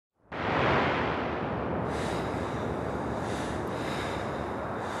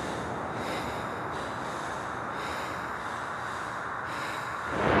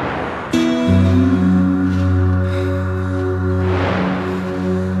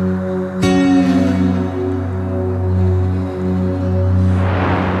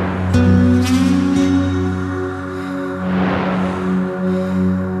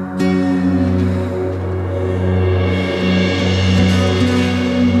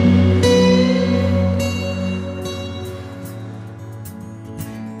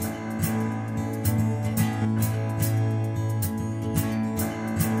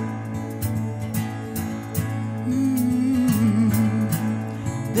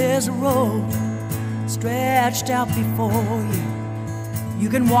there's a road stretched out before you. You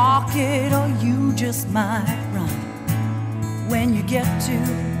can walk it or you just might run. When you get to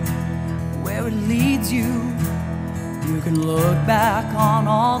where it leads you, you can look back on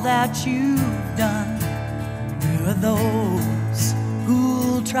all that you've done. There are those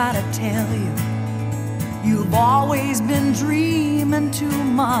who'll try to tell you you've always been dreaming too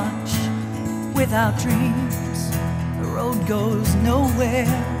much. Without dreams, the road goes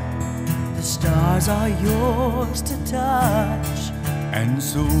nowhere. The stars are yours to touch. And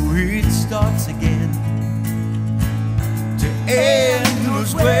so it starts again. To end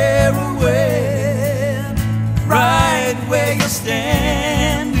who's where or when, right where you're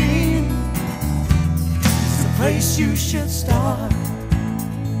standing, it's the place you should start.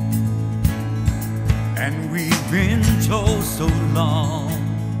 And we've been told so long,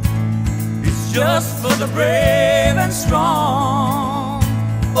 it's just for the brave and strong.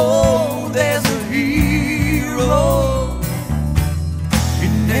 Oh, there's a hero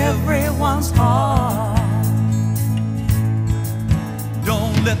in everyone's heart.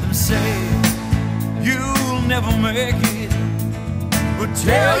 Don't let them say you'll never make it, or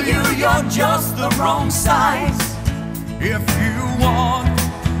tell you you're just the wrong size. If you want,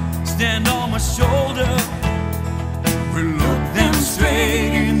 stand on my shoulder, we'll look them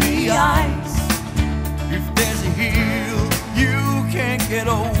straight in the eyes. If there's a hill you can't get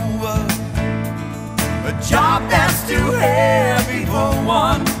over, a job that's too heavy for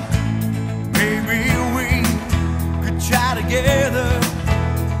one, maybe we could try together.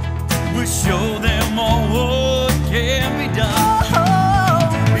 We'll show them all what can be done.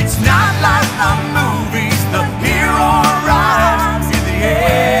 It's not like the movies, the hero arrives in the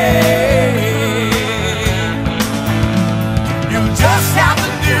end. You just have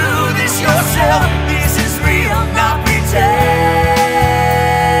to do this yourself. This is real, not pretend.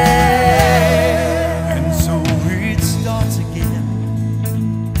 And so it starts again.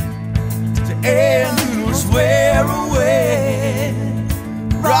 To end who's where or when,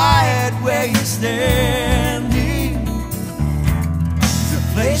 right where you're standing, the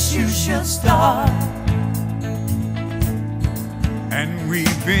place you should start. And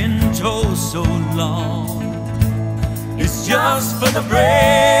we've been told so long, it's just for the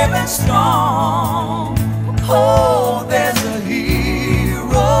brave and strong.